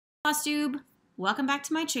Flosstube, welcome back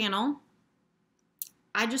to my channel.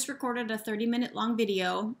 I just recorded a 30-minute long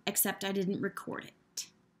video, except I didn't record it.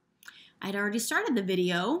 I'd already started the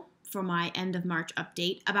video for my end of March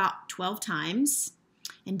update about 12 times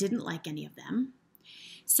and didn't like any of them.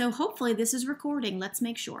 So hopefully this is recording. Let's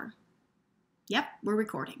make sure. Yep, we're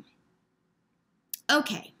recording.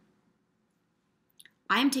 Okay.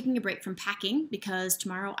 I am taking a break from packing because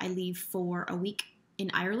tomorrow I leave for a week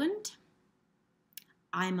in Ireland.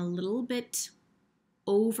 I'm a little bit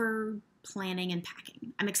over planning and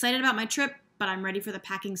packing. I'm excited about my trip, but I'm ready for the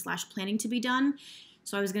packing/planning to be done.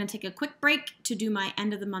 So I was going to take a quick break to do my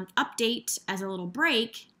end of the month update as a little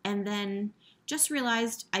break, and then just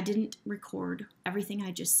realized I didn't record everything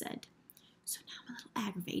I just said. So now I'm a little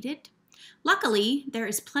aggravated. Luckily, there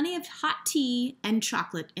is plenty of hot tea and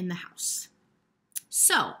chocolate in the house.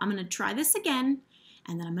 So I'm going to try this again,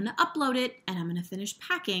 and then I'm going to upload it, and I'm going to finish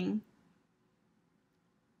packing.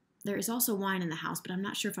 There is also wine in the house, but I'm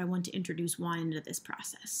not sure if I want to introduce wine into this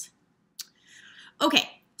process.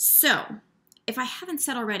 Okay, so if I haven't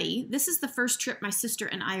said already, this is the first trip my sister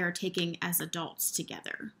and I are taking as adults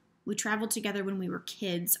together. We traveled together when we were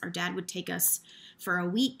kids. Our dad would take us for a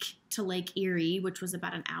week to Lake Erie, which was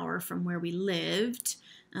about an hour from where we lived.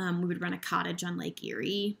 We would rent a cottage on Lake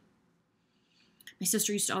Erie. My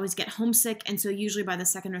sister used to always get homesick, and so usually by the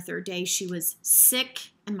second or third day she was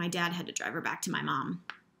sick, and my dad had to drive her back to my mom.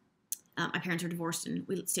 My parents are divorced, and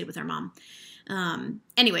we stayed with our mom.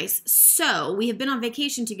 Anyways, so we have been on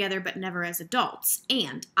vacation together, but never as adults.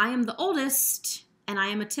 And I am the oldest, and I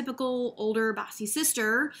am a typical older, bossy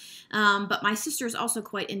sister. But my sister is also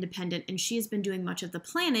quite independent, and she has been doing much of the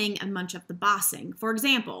planning and much of the bossing. For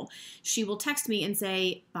example, she will text me and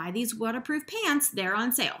say, buy these waterproof pants, they're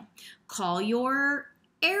on sale. Call your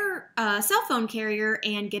cell phone carrier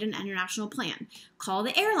and get an international plan. Call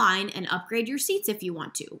the airline and upgrade your seats if you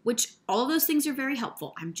want to, which all of those things are very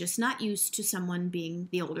helpful. I'm just not used to someone being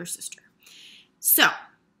the older sister. So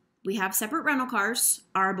we have separate rental cars.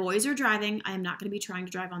 Our boys are driving. I am not going to be trying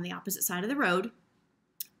to drive on the opposite side of the road.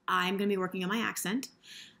 I'm going to be working on my accent.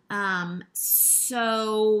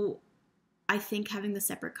 So I think having the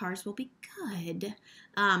separate cars will be good.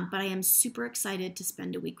 But I am super excited to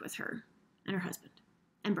spend a week with her and her husband.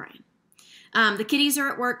 And Brian. The kitties are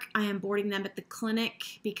at work. I am boarding them at the clinic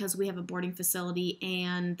because we have a boarding facility,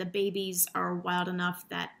 and the babies are wild enough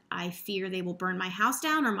that I fear they will burn my house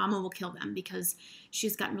down or Mama will kill them because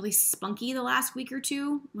she's gotten really spunky the last week or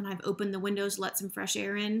two when I've opened the windows to let some fresh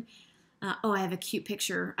air in. I have a cute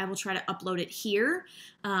picture. I will try to upload it here.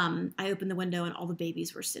 I opened the window and all the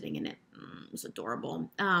babies were sitting in it. It was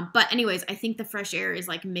adorable. But anyways, I think the fresh air is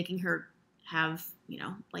like making her have,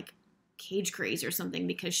 like cage craze or something,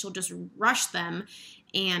 because she'll just rush them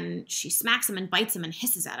and she smacks them and bites them and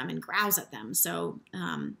hisses at them and growls at them. So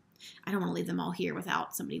I don't want to leave them all here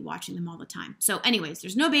without somebody watching them all the time. So anyways,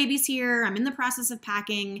 there's no babies here. I'm in the process of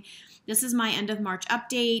packing. This is my end of March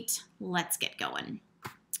update. Let's get going.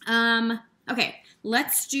 Okay,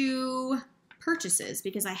 let's do purchases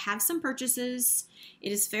because I have some purchases.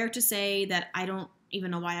 It is fair to say that I don't even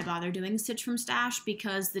know why I bother doing Stitch from Stash,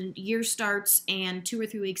 because the year starts and 2 or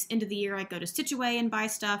 3 weeks into the year I go to Stitch Away and buy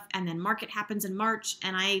stuff, and then market happens in March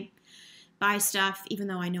and I buy stuff even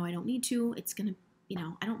though I know I don't need to. It's gonna,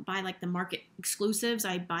 I don't buy like the market exclusives.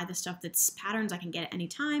 I buy the stuff that's patterns I can get at any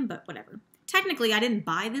time, but whatever. Technically I didn't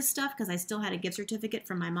buy this stuff because I still had a gift certificate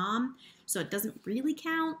from my mom, so it doesn't really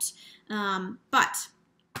count. But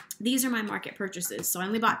these are my market purchases. So I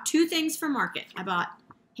only bought 2 things for market. I bought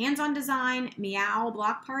Hands-On Design Meow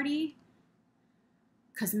Block Party,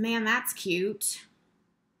 because man, that's cute.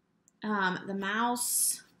 The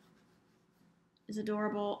mouse is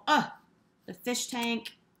adorable. The fish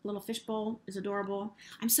tank, little fish bowl is adorable.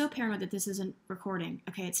 I'm so paranoid that this isn't recording.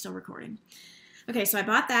 Okay, it's still recording. Okay, so I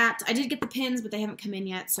bought that. I did get the pins, but they haven't come in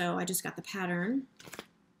yet, so I just got the pattern.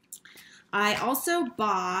 I also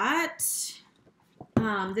bought,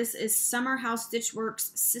 this is Summer House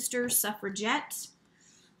Stitchworks Sister Suffragette.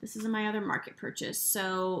 This is my other market purchase.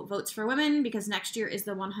 So Votes for Women, because next year is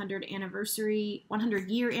the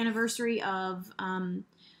 100-year anniversary of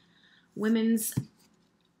women's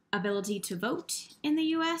ability to vote in the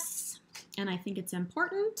U.S., and I think it's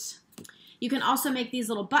important. You can also make these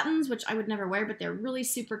little buttons, which I would never wear, but they're really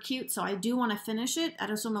super cute, so I do want to finish it. I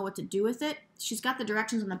just don't know what to do with it. She's got the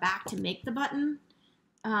directions on the back to make the button,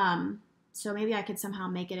 so maybe I could somehow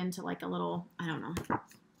make it into like a little, I don't know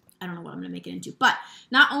what I'm going to make it into. But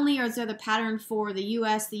not only is there the pattern for the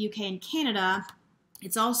US, the UK, and Canada,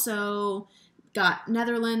 it's also got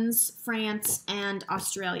Netherlands, France, and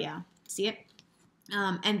Australia. See it?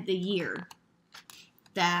 And the year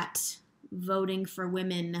that voting for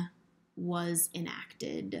women was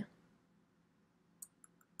enacted.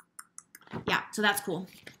 Yeah, so that's cool.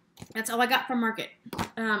 That's all I got from Market.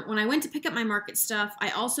 When I went to pick up my Market stuff, I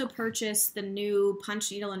also purchased the new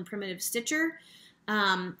punch needle and primitive stitcher.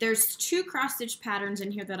 There's 2 cross-stitch patterns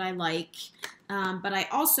in here that I like, but I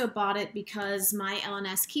also bought it because my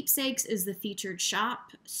LNS Keepsakes is the featured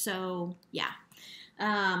shop, so yeah.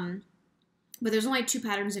 But there's only 2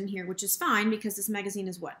 patterns in here, which is fine because this magazine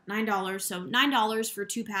is what, $9, so $9 for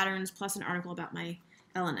 2 patterns plus an article about my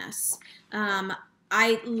LNS.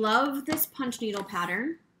 I love this punch needle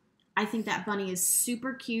pattern. I think that bunny is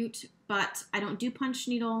super cute, but I don't do punch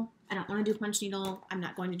needle. I don't want to do punch needle. I'm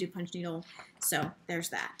not going to do punch needle. So there's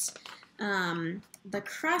that. The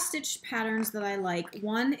cross-stitch patterns that I like,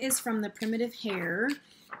 one is from the Primitive Hare,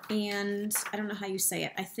 and I don't know how you say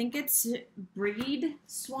it. I think it's Breed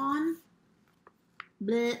Swan.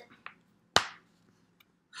 Blech.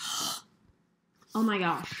 Oh my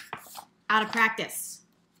gosh. Out of practice.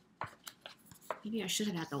 Maybe I should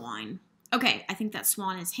have had the wine. Okay, I think that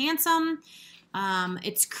swan is handsome.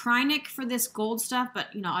 It's Krynic for this gold stuff, but,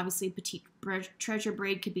 you know, obviously Petite Treasure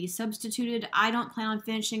Braid could be substituted. I don't plan on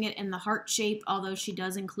finishing it in the heart shape, although she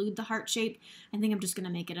does include the heart shape. I think I'm just going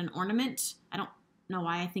to make it an ornament. I don't know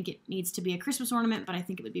why I think it needs to be a Christmas ornament, but I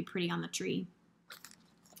think it would be pretty on the tree.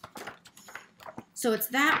 So it's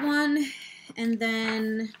that one, and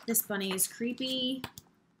then this bunny is creepy.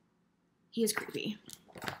 He is creepy.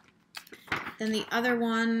 Then the other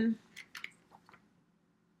one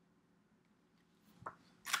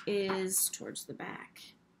is towards the back,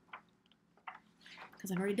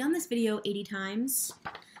 because I've already done this video 80 times,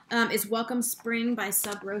 is Welcome Spring by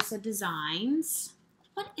Sub Rosa Designs.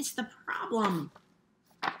 What is the problem?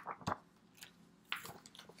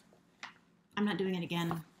 I'm not doing it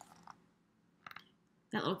again.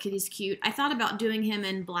 That little kitty's cute. I thought about doing him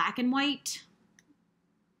in black and white,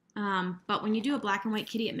 but when you do a black and white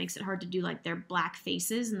kitty, it makes it hard to do like their black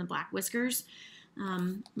faces and the black whiskers.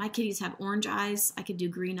 My kitties have orange eyes. I could do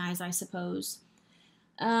green eyes, I suppose.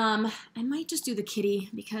 I might just do the kitty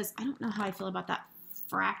because I don't know how I feel about that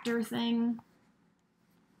fractor thing.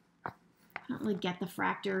 I don't really get the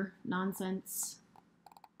fractor nonsense.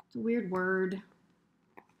 It's a weird word.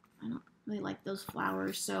 I don't really like those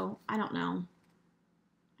flowers, so I don't know.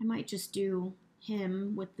 I might just do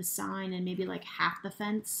him with the sign and maybe like half the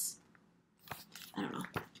fence. I don't know.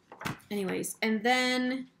 Anyways, and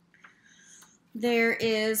then there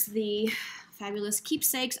is the Fabulous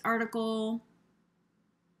Keepsakes article.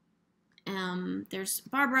 There's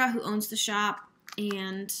Barbara, who owns the shop,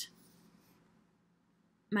 and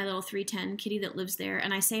my little 310 kitty that lives there.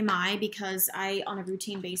 And I say my because I, on a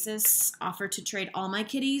routine basis, offer to trade all my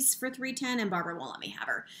kitties for 310, and Barbara won't let me have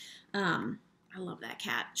her. I love that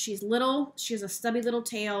cat. She's little. She has a stubby little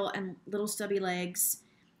tail and little stubby legs.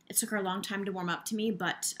 It took her a long time to warm up to me,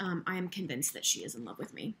 but I am convinced that she is in love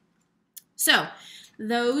with me. So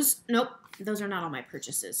those are not all my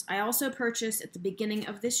purchases. I also purchased at the beginning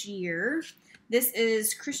of this year. This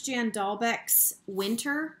is Christiane Dahlbeck's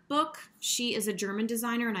Winter book. She is a German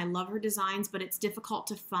designer, and I love her designs, but it's difficult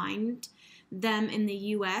to find them in the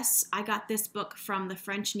U.S. I got this book from the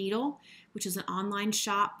French Needle, which is an online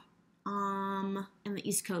shop in the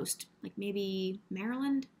East Coast, like maybe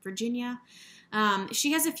Maryland, Virginia.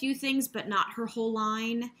 She has a few things, but not her whole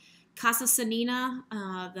line. Casa Sanina,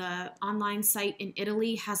 the online site in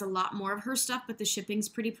Italy, has a lot more of her stuff, but the shipping's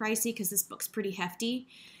pretty pricey because this book's pretty hefty.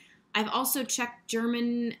 I've also checked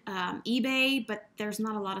German eBay, but there's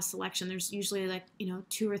not a lot of selection. There's usually like,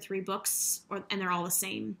 2 or 3 books, and they're all the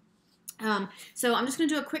same. So I'm just going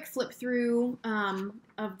to do a quick flip through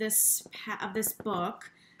of this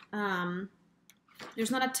book.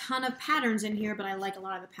 There's not a ton of patterns in here, but I like a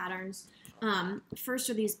lot of the patterns. First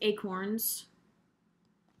are these acorns,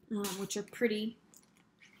 which are pretty.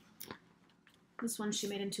 This one she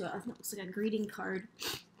made into it looks like a greeting card.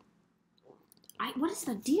 What is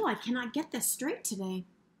the deal? I cannot get this straight today.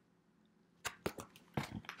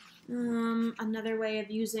 Another way of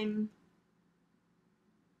using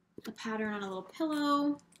the pattern on a little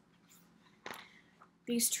pillow.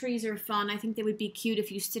 These trees are fun. I think they would be cute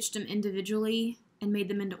if you stitched them individually and made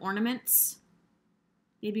them into ornaments.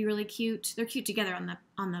 They'd be really cute. They're cute together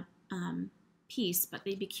on the piece, but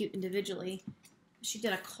they'd be cute individually. She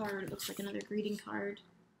did a card. It looks like another greeting card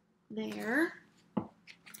there.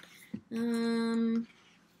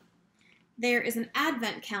 There is an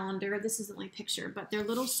advent calendar. This isn't my picture, but they're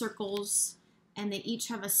little circles, and they each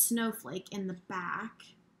have a snowflake in the back.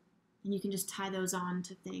 And you can just tie those on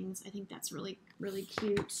to things. I think that's really, really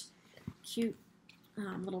cute. Cute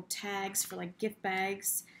little tags for like gift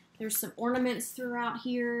bags. There's some ornaments throughout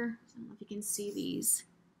here. I don't know if you can see these.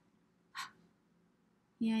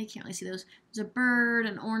 Yeah, you can't really see those. There's a bird,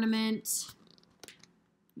 an ornament.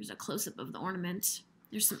 There's a close-up of the ornament.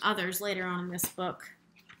 There's some others later on in this book.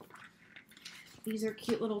 These are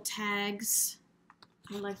cute little tags.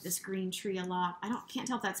 I like this green tree a lot. Can't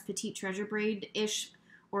tell if that's petite treasure braid-ish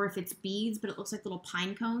or if it's beads, but it looks like little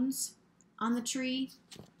pine cones on the tree.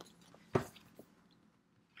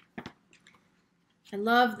 I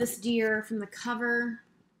love this deer from the cover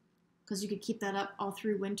because you could keep that up all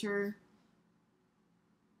through winter.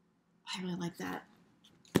 I really like that.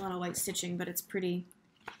 A lot of white stitching, but it's pretty.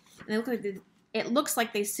 And it looks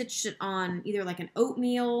like they stitched it on either like an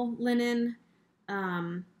oatmeal linen,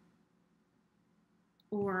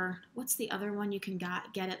 or what's the other one you can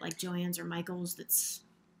get at like Joann's or Michael's that's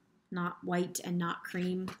not white and not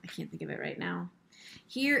cream? I can't think of it right now.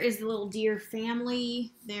 Here is the little deer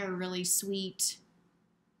family. They're really sweet.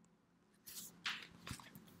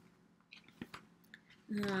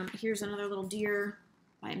 Here's another little deer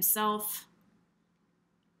by himself.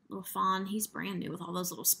 Little fawn. He's brand new with all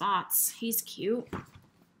those little spots. He's cute.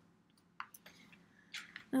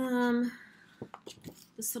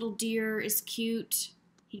 This little deer is cute.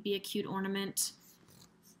 He'd be a cute ornament.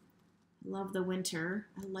 Love the winter.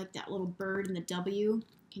 I like that little bird in the W.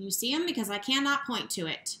 Can you see him? Because I cannot point to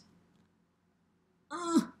it.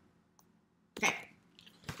 Okay.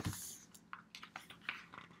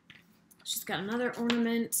 She's got another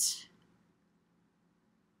ornament.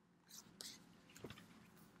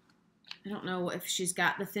 I don't know if she's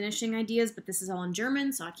got the finishing ideas, but this is all in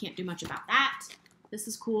German, so I can't do much about that. This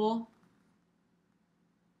is cool.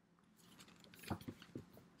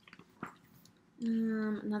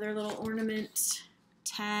 Another little ornament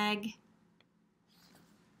tag.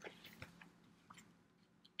 I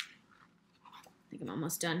think I'm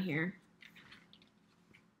almost done here.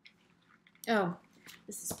 Oh,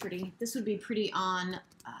 this is pretty. This would be pretty on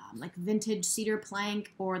like vintage cedar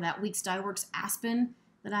plank or that Weeks Dye Works aspen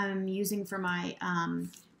that I'm using for my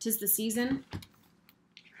 'Tis the Season.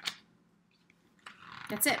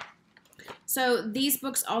 That's it. So these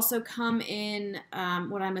books also come in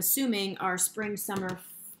what I'm assuming are spring, summer,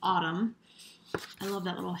 autumn. I love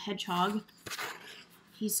that little hedgehog.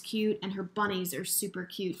 He's cute, and her bunnies are super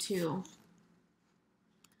cute too.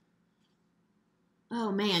 Oh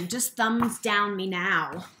man, just thumbs down me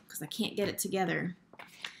now because I can't get it together.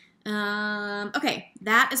 Okay,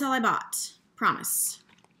 that is all I bought. Promise.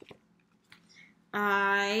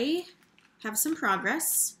 I have some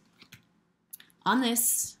progress on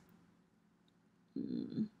this.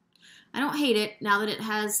 I don't hate it now that it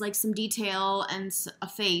has like some detail and a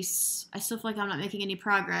face. I still feel like I'm not making any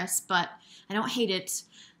progress, but I don't hate it.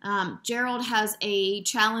 Gerald has a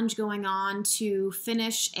challenge going on to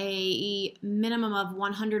finish a minimum of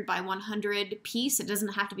 100 by 100 piece. It doesn't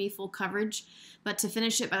have to be full coverage, but to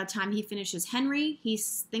finish it by the time he finishes Henry, he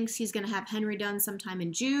thinks he's going to have Henry done sometime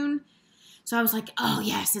in June. So I was like, oh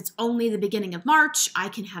yes, it's only the beginning of March. I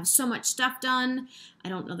can have so much stuff done. I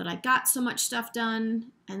don't know that I got so much stuff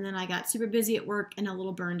done. And then I got super busy at work and a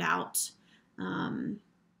little burned out.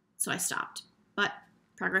 So I stopped. But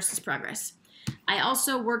progress is progress. I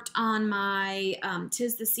also worked on my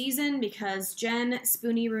 'Tis the Season because Jen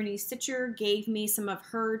Spoonie Rooney Stitcher gave me some of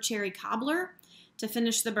her cherry cobbler to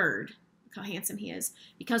finish the bird. Look how handsome he is.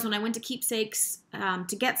 Because when I went to Keepsakes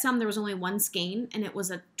to get some, there was only one skein, and it was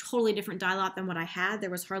a totally different dye lot than what I had. There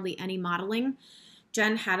was hardly any modeling.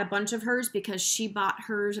 Jen had a bunch of hers because she bought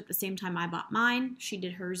hers at the same time I bought mine. She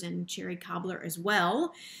did hers in cherry cobbler as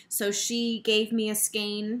well. So she gave me a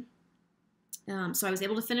skein. So I was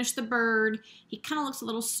able to finish the bird. He kind of looks a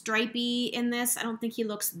little stripey in this. I don't think he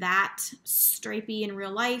looks that stripey in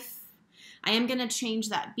real life. I am going to change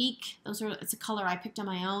that beak. It's a color I picked on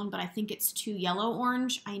my own, but I think it's too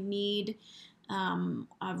yellow-orange. I need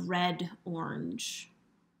a red-orange.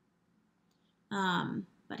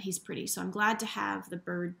 But he's pretty, so I'm glad to have the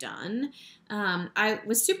bird done. I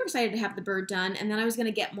was super excited to have the bird done, and then I was going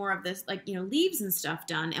to get more of this, like, leaves and stuff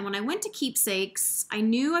done. And when I went to Keepsakes, I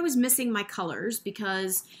knew I was missing my colors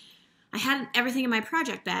because I had everything in my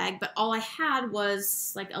project bag, but all I had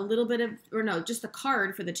was like a little bit of, or no, just the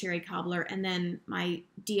card for the cherry cobbler and then my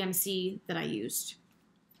DMC that I used.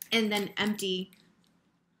 And then empty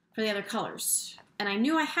for the other colors. And I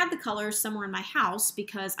knew I had the colors somewhere in my house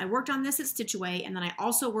because I worked on this at Stitch Away and then I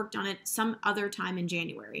also worked on it some other time in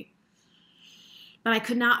January. But I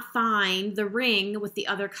could not find the ring with the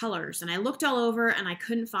other colors. And I looked all over and I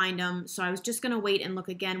couldn't find them. So I was just going to wait and look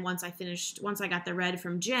again once I got the red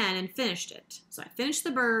from Jen and finished it. So I finished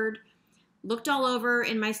the bird, Looked all over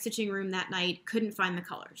in my stitching room that night, couldn't find the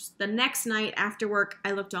colors. The next night after work,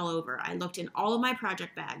 I looked all over. I looked in all of my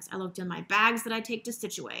project bags. I looked in my bags that I take to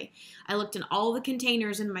Stitch Away. I looked in all the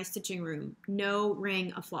containers in my stitching room. No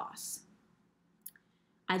ring of floss.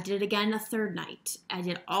 I did it again a third night. I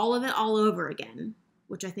did all of it all over again,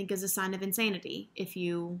 which I think is a sign of insanity if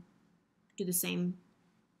you do the same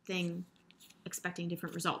thing expecting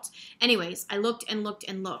different results. Anyways, I looked and looked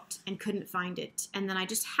and looked and couldn't find it. And then I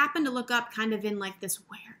just happened to look up kind of in like this,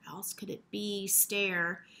 where else could it be,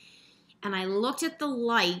 stare. And I looked at the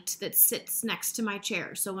light that sits next to my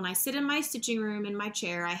chair. So when I sit in my stitching room in my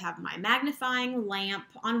chair, I have my magnifying lamp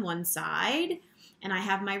on one side, and I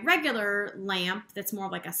have my regular lamp that's more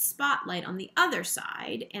like a spotlight on the other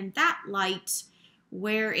side. And that light,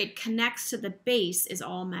 where it connects to the base, is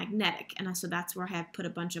all magnetic. And so that's where I have put a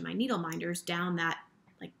bunch of my needle minders down that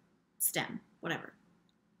like stem, whatever,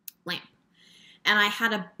 lamp. And I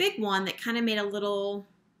had a big one that kind of made a little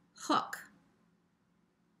hook.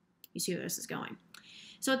 You see where this is going.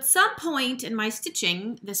 So at some point in my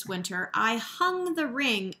stitching this winter, I hung the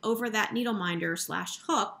ring over that needle minder /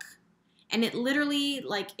 hook, and it literally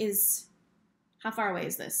like is, how far away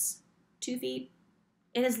is this? 2 feet?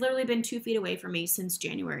 It has literally been 2 feet away from me since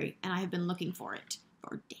January, and I have been looking for it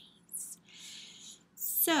for days.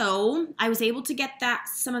 So I was able to get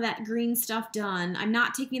some of that green stuff done. I'm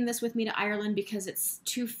not taking this with me to Ireland because it's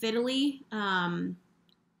too fiddly. I'm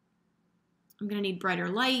going to need brighter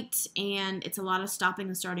light, and it's a lot of stopping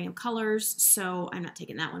and starting of colors, so I'm not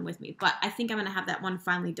taking that one with me. But I think I'm going to have that one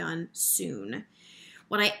finally done soon.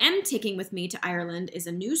 What I am taking with me to Ireland is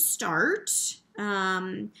a new start.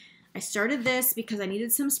 I started this because I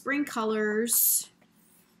needed some spring colors,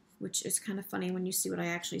 which is kind of funny when you see what I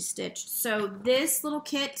actually stitched. So this little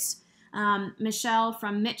kit, Michelle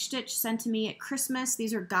from Mitch Stitch sent to me at Christmas.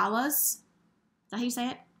 These are galas. Is that how you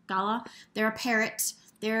say it? Gala. They're a parrot.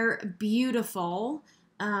 They're beautiful.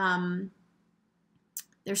 They're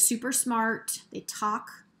super smart. They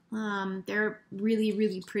talk. They're really,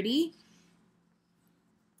 really pretty.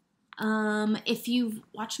 If you've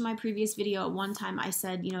watched my previous video, at one time I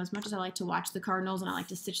said, you know, as much as I like to watch the cardinals and I like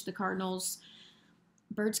to stitch the cardinals,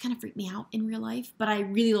 birds kind of freak me out in real life, but I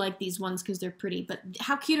really like these ones because they're pretty. But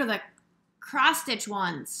how cute are the cross stitch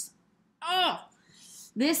ones? Oh,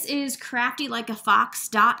 this is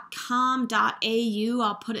craftylikeafox.com.au.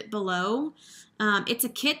 I'll put it below. It's a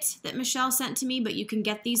kit that Michelle sent to me, but you can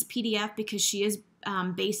get these PDF because she is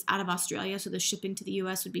based out of Australia, so the shipping to the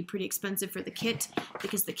US would be pretty expensive for the kit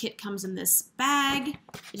because the kit comes in this bag.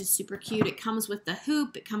 It is super cute. It comes with the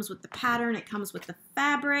hoop, it comes with the pattern, it comes with the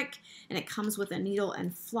fabric, and it comes with a needle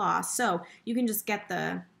and floss. So you can just get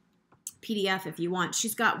the PDF if you want.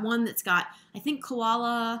 She's got one that's got, I think,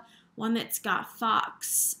 koala, one that's got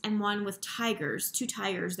fox, and one with tigers, 2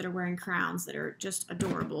 tigers that are wearing crowns that are just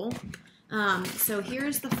adorable. So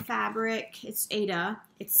here's the fabric. It's Ada.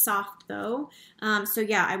 It's soft though. So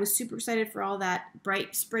yeah, I was super excited for all that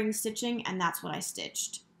bright spring stitching, and that's what I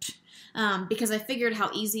stitched. Because I figured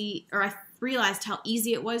how easy, or I realized how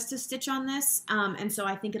easy it was to stitch on this, and so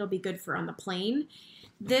I think it'll be good for on the plain.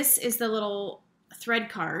 This is the little thread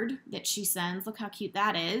card that she sends. Look how cute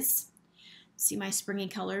that is. See my springy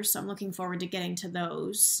colors, so I'm looking forward to getting to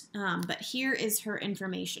those. But here is her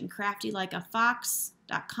information,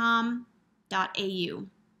 craftylikeafox.com.au.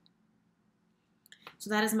 So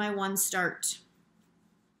that is my one start.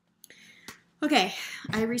 Okay,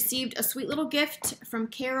 I received a sweet little gift from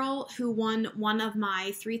Carol, who won one of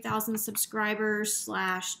my 3,000 subscribers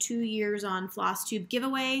 / 2 years on Flosstube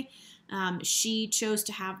giveaway. She chose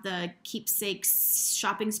to have the keepsakes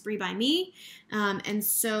shopping spree by me, and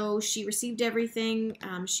so she received everything.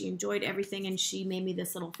 She enjoyed everything, and she made me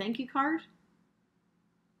this little thank you card.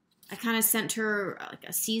 I kind of sent her like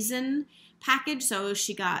a season package, so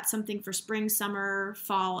she got something for spring, summer,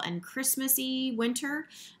 fall, and Christmassy, winter,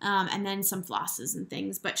 and then some flosses and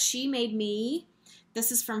things. But she made me,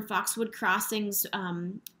 this is from Foxwood Crossings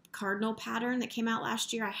cardinal pattern that came out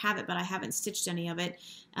last year. I have it, but I haven't stitched any of it.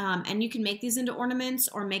 And you can make these into ornaments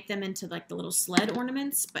or make them into like the little sled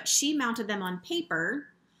ornaments, but she mounted them on paper.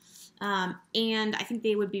 And I think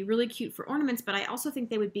they would be really cute for ornaments, but I also think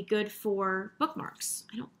they would be good for bookmarks.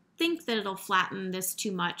 I don't think that it'll flatten this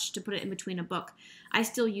too much to put it in between a book. I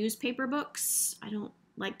still use paper books. I don't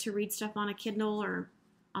like to read stuff on a Kindle or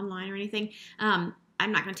online or anything. I'm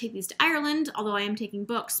not going to take these to Ireland, although I am taking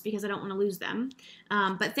books because I don't want to lose them.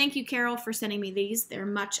 But thank you, Carol, for sending me these. They're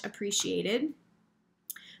much appreciated.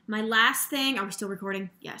 My last thing, are we still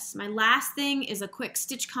recording? Yes. My last thing is a quick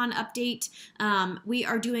StitchCon update. We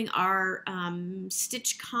are doing our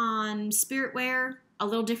StitchCon Spirit Wear a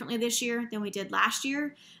little differently this year than we did last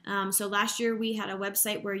year. So last year we had a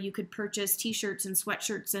website where you could purchase t-shirts and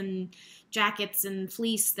sweatshirts and jackets and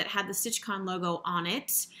fleece that had the StitchCon logo on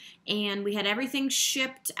it. And we had everything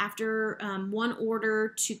shipped after one order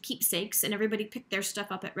to keepsakes, and everybody picked their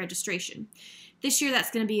stuff up at registration. This year that's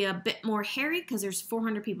going to be a bit more hairy because there's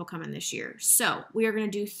 400 people coming this year. So we are going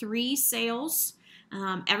to do 3 sales.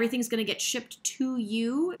 Everything's going to get shipped to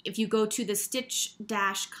you. If you go to the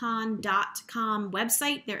stitch-con.com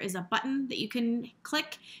website, there is a button that you can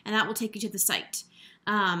click, and that will take you to the site.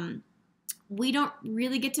 We don't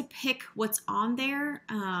really get to pick what's on there.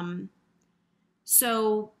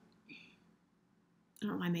 So I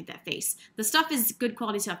don't know why I made that face. The stuff is good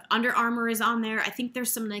quality stuff. Under Armour is on there. I think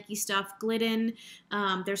there's some Nike stuff. Glidden.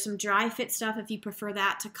 There's some dry fit stuff if you prefer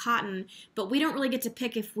that to cotton. But we don't really get to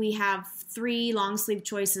pick if we have 3 long sleeve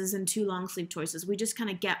choices and 2 long sleeve choices. We just kind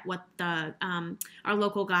of get what the our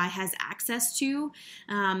local guy has access to.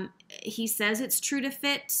 He says it's true to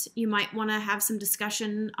fit. You might want to have some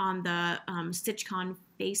discussion on the StitchCon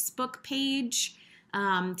Facebook page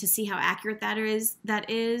to see how accurate that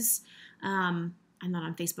is. I'm not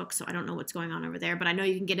on Facebook, so I don't know what's going on over there, but I know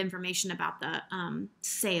you can get information about the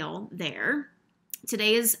sale there.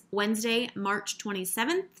 Today is Wednesday, March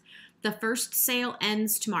 27th. The first sale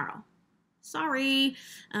ends tomorrow. Sorry.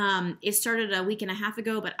 It started a week and a half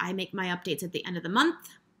ago, but I make my updates at the end of the month.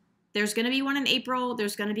 There's going to be one in April.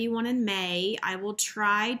 There's going to be one in May. I will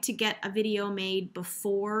try to get a video made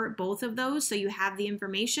before both of those so you have the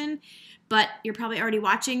information. But you're probably already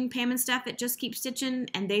watching Pam and Steph at Just Keep Stitching,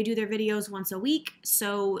 and they do their videos once a week,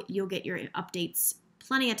 so you'll get your updates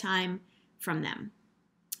plenty of time from them.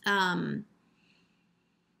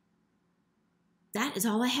 That is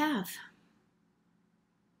all I have.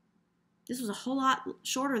 This was a whole lot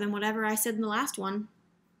shorter than whatever I said in the last one,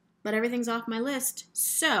 but everything's off my list.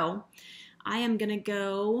 So I am going to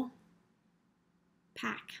go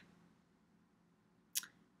pack.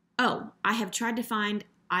 Oh, I have tried to find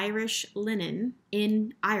Irish linen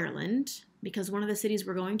in Ireland because one of the cities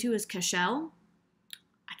we're going to is Cashel.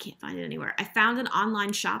 I can't find it anywhere. I found an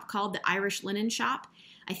online shop called the Irish Linen Shop.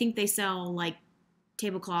 I think they sell like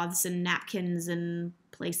tablecloths and napkins and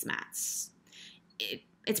placemats.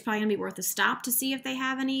 It's probably gonna be worth a stop to see if they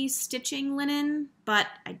have any stitching linen, but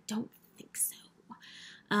I don't think so.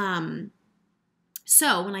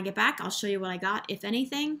 So when I get back, I'll show you what I got, if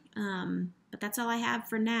anything. But that's all I have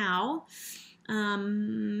for now.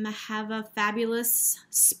 Have a fabulous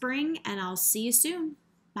spring, and I'll see you soon.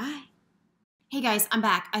 Bye. Hey guys, I'm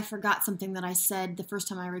back. I forgot something that I said the first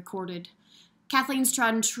time I recorded. Kathleen's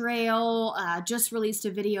Trodden Trail just released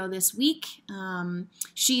a video this week.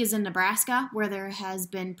 She is in Nebraska, where there has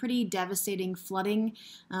been pretty devastating flooding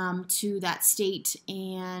to that state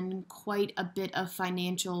and quite a bit of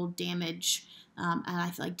financial damage. And I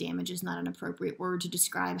feel like damage is not an appropriate word to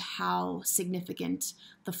describe how significant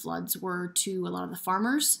the floods were to a lot of the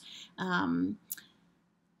farmers.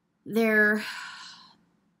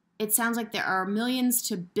 It sounds like there are millions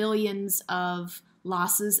to billions of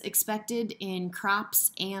losses expected in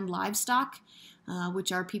crops and livestock,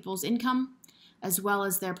 which are people's income, as well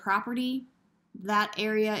as their property. That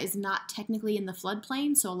area is not technically in the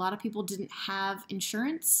floodplain, so a lot of people didn't have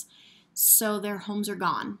insurance, so their homes are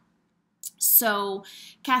gone. So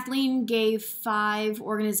Kathleen gave 5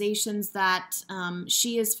 organizations that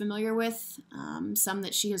she is familiar with, some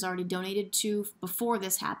that she has already donated to before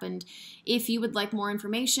this happened. If you would like more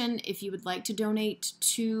information, if you would like to donate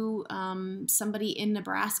to somebody in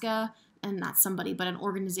Nebraska, and not somebody, but an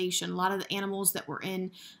organization, a lot of the animals that were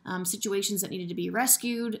in situations that needed to be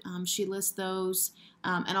rescued, she lists those,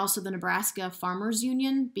 and also the Nebraska Farmers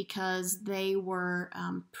Union, because they were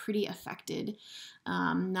pretty affected.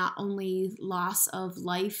 Not only loss of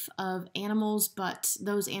life of animals, but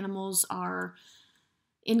those animals are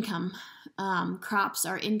income. Crops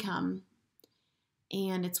are income,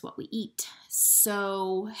 and it's what we eat.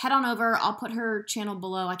 So head on over. I'll put her channel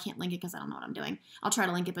below. I can't link it because I don't know what I'm doing. I'll try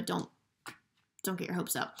to link it, but don't get your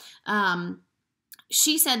hopes up.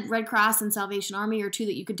 She said Red Cross and Salvation Army are 2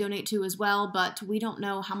 that you could donate to as well, but we don't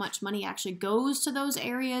know how much money actually goes to those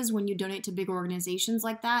areas when you donate to big organizations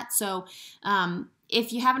like that. So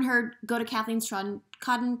if you haven't heard, go to Kathleen's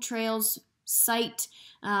Trodden Trails site.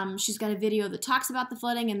 She's got a video that talks about the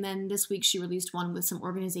flooding, and then this week she released one with some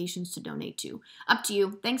organizations to donate to. Up to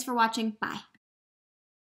you. Thanks for watching. Bye.